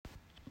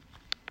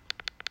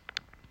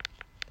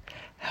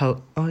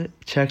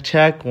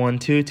Check. 1,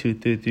 2, 2,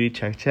 3, 3.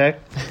 Check.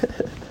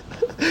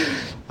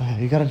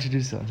 Okay, you gotta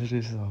introduce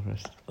yourself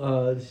first.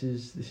 This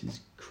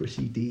is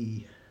Chrissy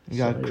D. You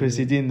got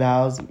Chrissy D in the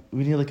house.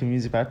 We need like a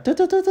music back. You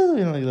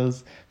know, like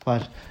those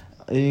flash.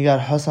 And you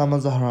got Hossam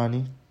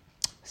Zahrani,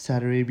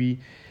 Satarabi.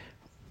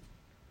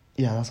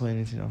 Yeah, that's what I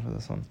need to know for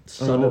this one.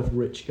 Son of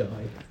rich guy.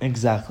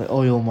 Exactly.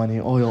 Oil money.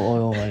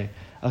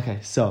 Okay,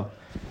 so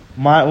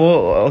what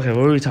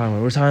were we talking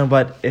about? We're talking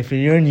about if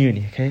you're in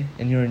uni, okay,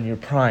 and you're in your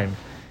prime,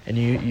 and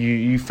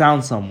you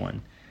found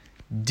someone,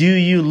 do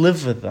you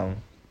live with them,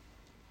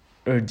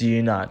 or do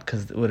you not?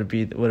 Because would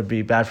it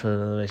be bad for the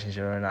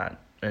relationship or not?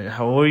 And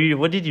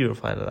what did you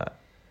reply to that?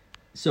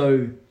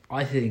 So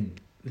I think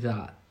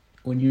that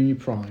when you're in your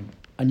prime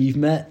and you've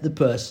met the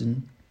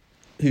person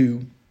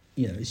who,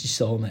 you know, is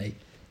your soulmate,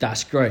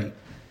 that's great.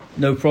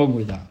 No problem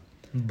with that.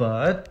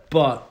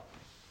 But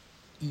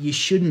you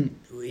shouldn't,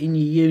 in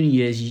your uni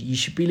years, you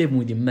should be living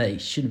with your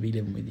mates. You shouldn't be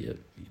living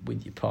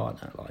with your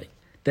partner. Like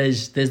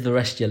there's the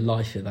rest of your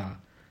life of that.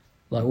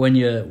 Like when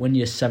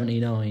you're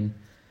 79,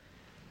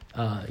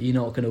 you're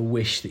not going to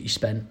wish that you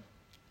spent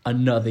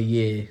another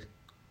year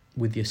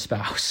with your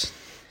spouse.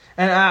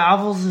 And I've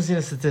also seen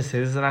a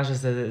statistic. This is an actual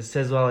statistic. It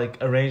says, well, like,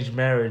 arranged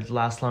marriage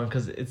lasts long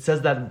because it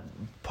says that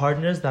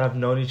partners that have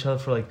known each other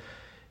for, like,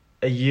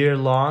 a year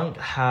long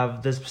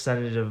have this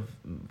percentage of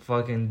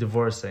fucking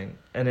divorcing.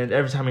 And it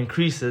every time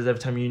increases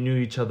every time you knew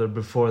each other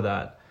before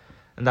that.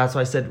 And that's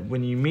why I said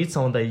when you meet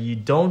someone that you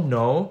don't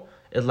know,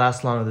 it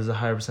lasts longer. There's a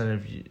higher percentage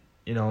of,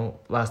 you know,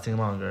 lasting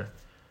longer.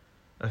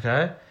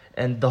 Okay?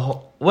 And the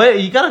whole...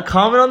 Wait, you got a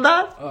comment on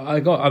that? I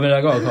got a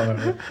comment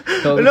on it.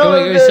 So,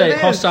 No, say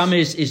Hossam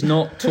is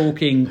not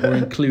talking or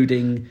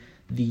including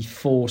the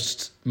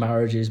forced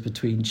marriages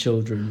between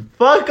children.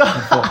 Fuck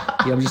off!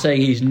 Yeah, I'm just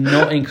saying he's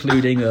not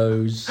including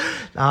those.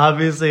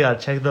 Obviously, I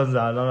check those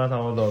out. I'm not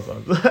talking about those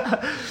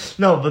ones.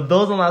 No, but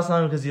those don't last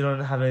long because you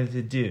don't have anything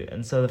to do.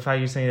 And so the fact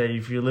you're saying that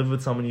if you live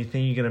with someone you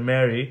think you're going to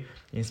marry,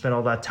 and you spend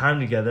all that time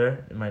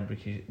together, it might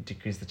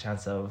decrease the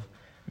chance of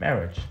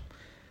marriage.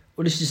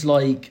 Well, it's just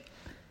like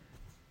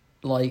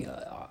I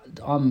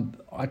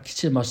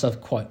consider myself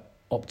quite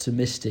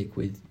optimistic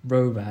with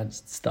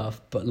romance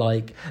stuff, but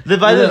like wait,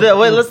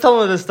 let's tell them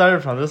where this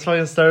started from. This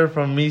fucking started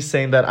from me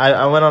saying that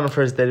I went on a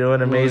first date. It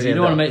went amazing. You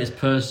don't want to make this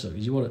personal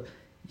because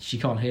she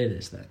can't hear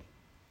this then.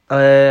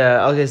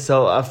 Yeah. Okay,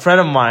 so a friend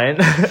of mine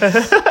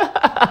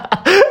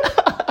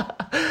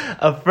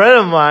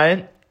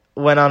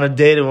went on a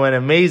date and went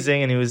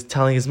amazing, and he was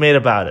telling his mate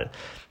about it,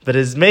 but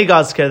his mate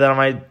got scared that I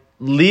might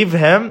leave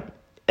him.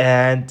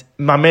 And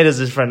my mate is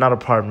his friend, not a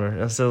partner.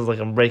 And so it's like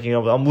I'm breaking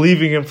up. I'm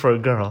leaving him for a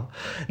girl.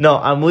 No,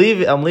 I'm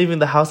leaving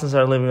the house and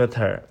start living with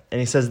her. And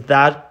he says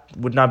that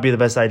would not be the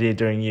best idea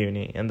during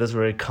uni. And this is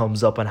where it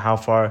comes up on how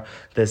far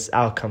this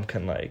outcome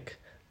can, like,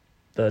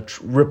 the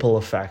ripple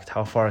effect,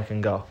 how far it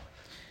can go.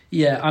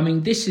 Yeah, I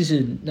mean, this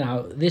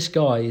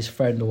guy, his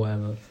friend or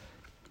whatever,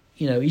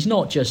 you know, he's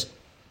not just...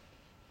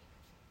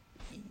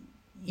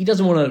 He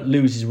doesn't want to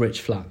lose his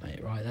rich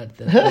flatmate, right?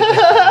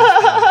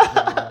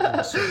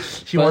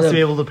 She wants to be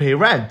able to pay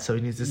rent, so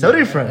he needs to sell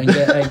your friend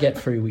and get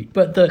free weed.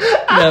 But the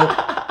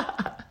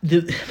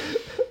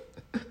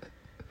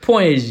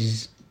point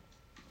is,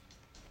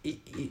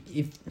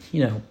 if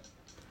you know,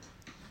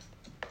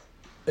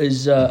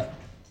 as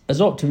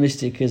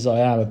optimistic as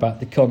I am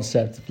about the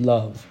concept of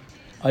love,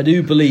 I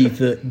do believe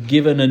that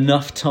given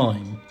enough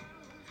time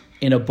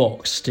in a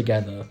box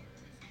together,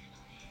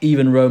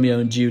 even Romeo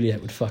and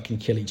Juliet would fucking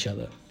kill each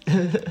other.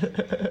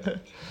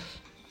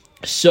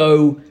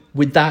 So,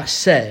 with that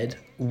said,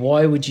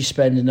 why would you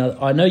spend another...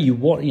 I know you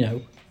want, you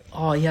know,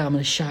 oh yeah, I'm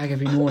going to shag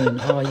every morning.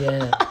 Oh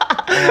yeah.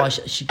 Oh,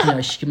 she can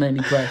make me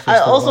breakfast. I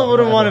also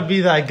wouldn't want to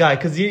be that guy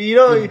because, you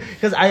know,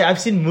 because I've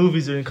seen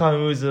movies or in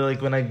comic movies where,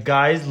 like, when a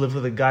guys live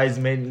with a guy's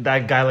mate,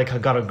 that guy,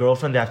 like, got a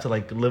girlfriend, they have to,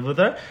 like, live with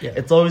her. Yeah.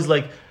 It's always,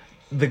 like...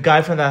 The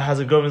guy friend that has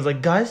a girlfriend is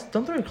like, guys,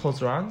 don't throw your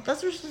clothes around. That's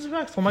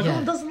disrespectful. My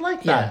girlfriend doesn't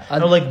like that. Yeah,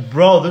 I'm like,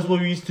 bro, this is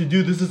what we used to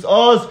do. This is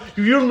us.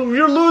 You're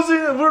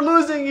losing. We're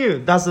losing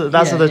you. That's what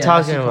they're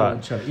talking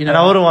about. You know, and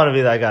I wouldn't want to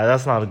be that guy.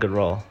 That's not a good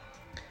role.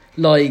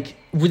 Like,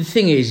 well, the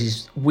thing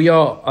is we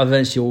are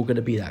eventually all going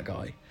to be that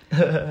guy.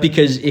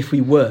 Because if we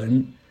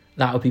weren't,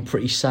 that would be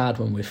pretty sad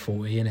when we're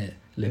 40, innit?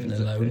 Living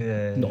alone.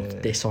 Yeah, not to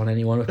diss on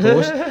anyone, of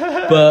course.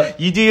 But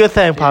you do your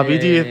thing, Pop. You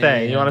do your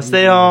thing. You want to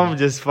stay home,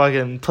 just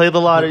fucking play the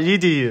lottery. You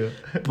do you.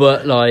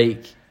 But,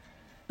 like,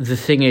 the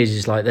thing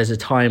is like, there's a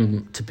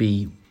time to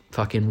be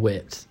fucking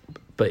whipped,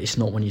 but it's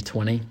not when you're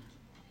 20.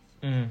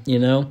 You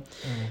know?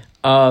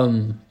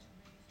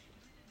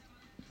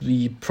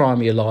 The prime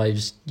of your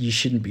lives, you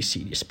shouldn't be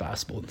seeing your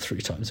spouse more than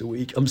 3 times a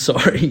week. I'm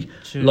sorry.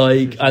 True.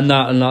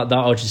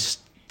 That'll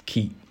just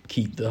keep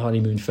the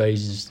honeymoon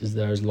phase as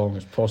there as long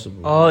as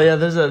possible. Oh yeah,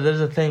 there's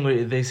a thing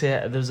where they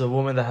say there's a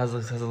woman that has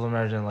a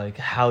marriage, and like,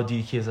 how do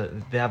you keep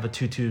it? They have a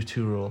 2-2-2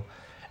 rule.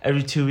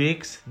 Every 2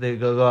 weeks they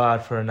go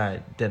out for a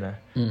night dinner.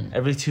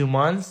 Every 2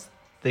 months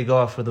they go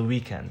out for the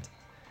weekend,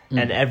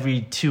 and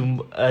every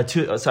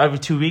every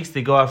 2 weeks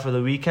they go out for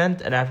the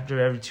weekend, and after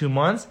every 2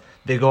 months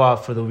they go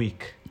out for the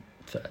week.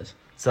 Fairs.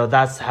 So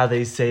that's how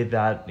they say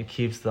that it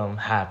keeps them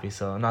happy.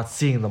 So not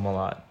seeing them a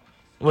lot.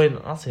 Wait,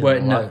 not seeing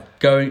them a lot.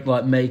 Going,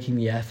 like, making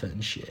the effort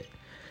and shit.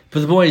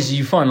 But the point is,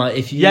 you find, like,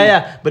 if you...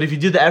 Yeah, but if you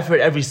do the effort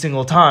every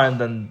single time,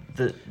 then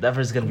the effort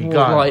is going to be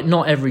gone. Like,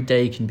 not every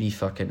day can be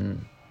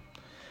fucking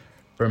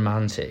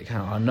romantic.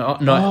 I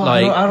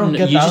don't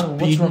get that.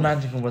 What's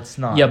romantic and what's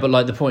not? Yeah, but,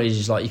 like, the point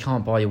is like, you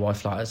can't buy your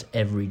wife flowers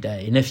every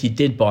day. And if you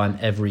did buy them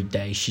every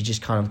day, she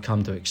just kind of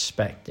come to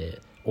expect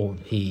it. Or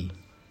he...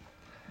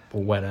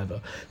 or whatever.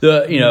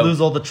 You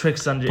lose all the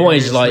tricks under your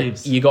sleeves. Point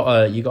is,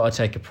 like, you gotta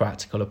take a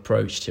practical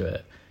approach to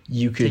it.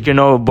 You could take your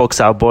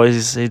notebooks out,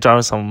 boys. You're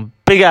drawing some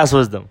big ass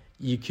wisdom.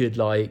 You could,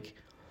 like,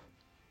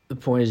 the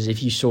point is,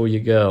 if you saw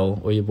your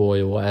girl or your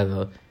boy or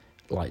whatever,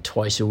 like,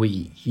 twice a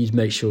week, you'd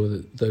make sure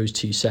that those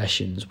 2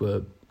 sessions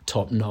were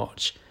top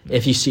notch.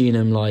 If you've seen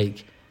them,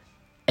 like,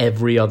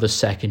 every other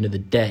second of the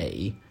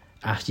day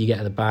after you get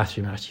in the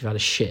bathroom, after you've had a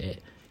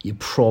shit, you're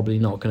probably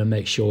not going to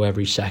make sure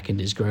every second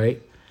is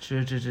great.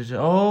 True.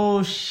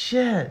 Oh,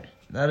 shit.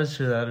 That is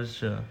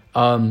true.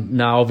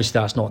 Now,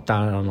 obviously, that's not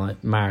down on,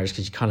 like, marriage,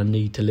 because you kind of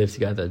need to live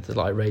together to,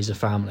 like, raise a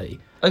family.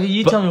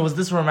 Okay, tell me, was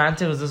this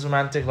romantic? Was this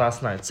romantic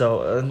last night?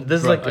 So,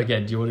 this is like...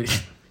 Again, do you want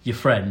to... Your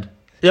friend?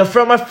 Yeah,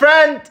 from my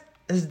friend.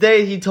 His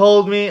day, he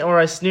told me, or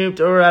I snooped,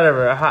 or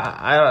whatever.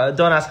 I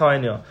don't ask how I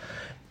knew.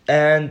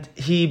 And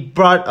he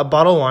brought a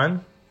bottle of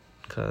wine,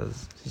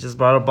 because he just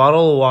brought a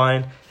bottle of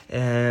wine,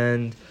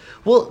 and...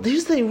 Well,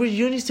 here's the thing, we're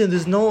uni students,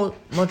 there's no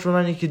much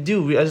romantic you could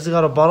do. I just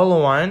got a bottle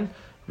of wine,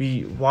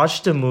 we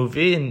watched a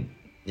movie, and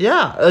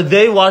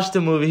they watched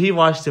a movie, he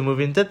watched a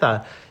movie and did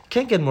that.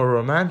 Can't get more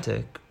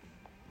romantic.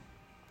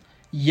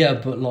 Yeah,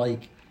 but,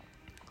 like,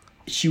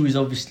 she was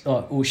obviously,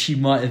 or she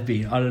might have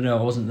been, I don't know,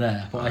 I wasn't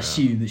there, but I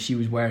assume that she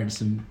was wearing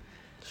some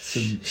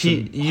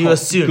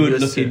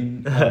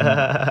good-looking,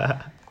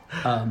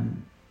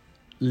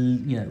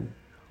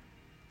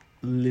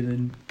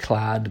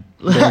 linen-clad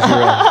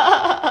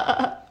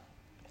lingerie.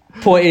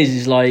 Point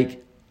is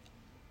like,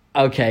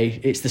 okay,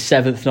 it's the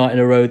 7th night in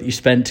a row that you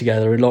spent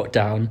together in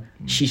lockdown.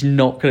 She's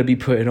not going to be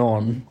putting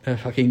on her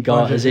fucking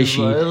garters, is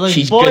she? Like,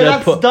 she's boy,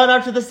 that's done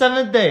after the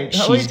 7th day.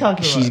 What are you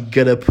talking about? She's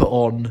going to put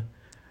on,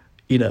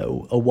 a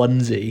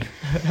onesie.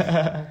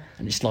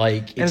 And it's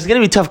like... it's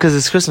going to be tough because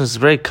it's Christmas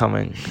break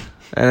coming.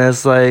 And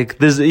it's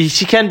like,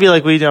 she can't be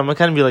like, what are you doing? I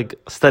can't be like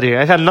studying.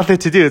 I got nothing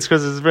to do. It's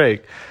Christmas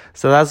break.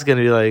 So that's going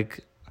to be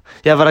like...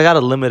 Yeah, but I got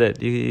to limit it.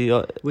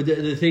 Well,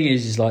 the thing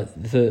is like,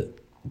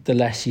 the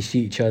less you see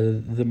each other,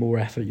 the more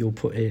effort you'll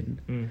put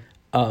in.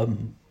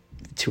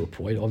 To a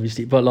point,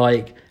 obviously. But,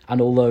 like,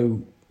 and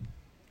although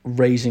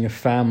raising a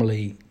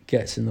family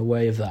gets in the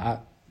way of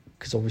that,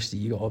 because obviously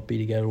you got to be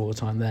together all the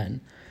time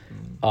then,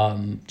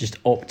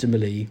 just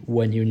optimally,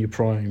 when you're in your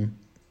prime,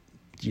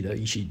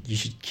 you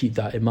should keep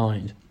that in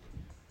mind.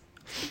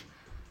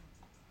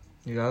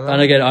 You got that?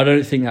 And again, I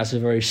don't think that's a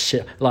very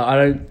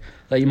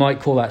you might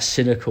call that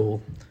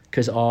cynical,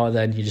 because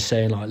then you're just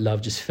saying, like,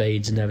 love just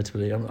fades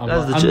inevitably.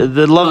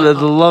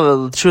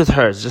 The truth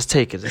hurts. Just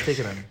take it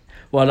in.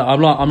 Well,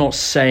 I'm not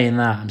saying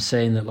that. I'm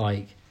saying that,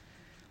 like,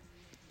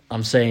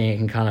 I'm saying it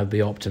can kind of be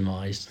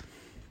optimized.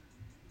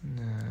 Yeah.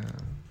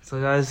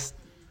 So, guys,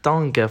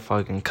 don't get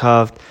fucking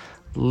cuffed.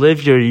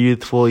 Live your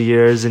youthful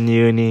years in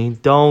uni.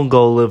 Don't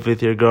go live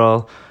with your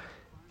girl.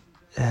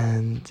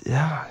 And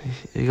yeah,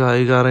 you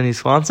got any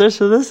sponsors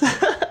for this?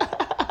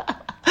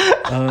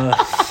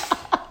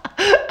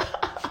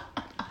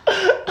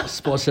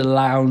 Sponsor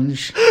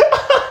Lounge.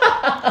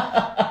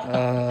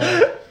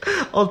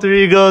 Alter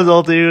Ego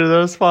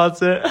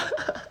sponsor.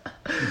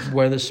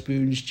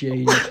 Weatherspoons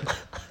change.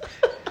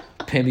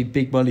 Pay me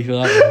big money for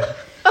that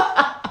one.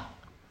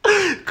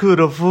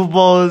 Kudo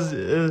Footballs,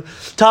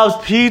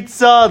 Tops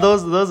Pizza.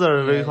 Those are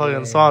a big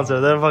fucking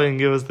sponsor. They're fucking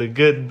give us the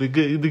good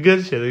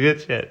shit.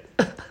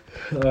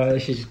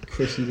 This is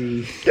Chrissy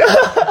D.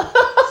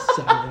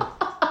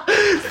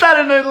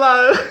 Saturday Night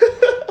Live.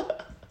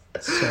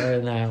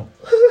 Sorry now.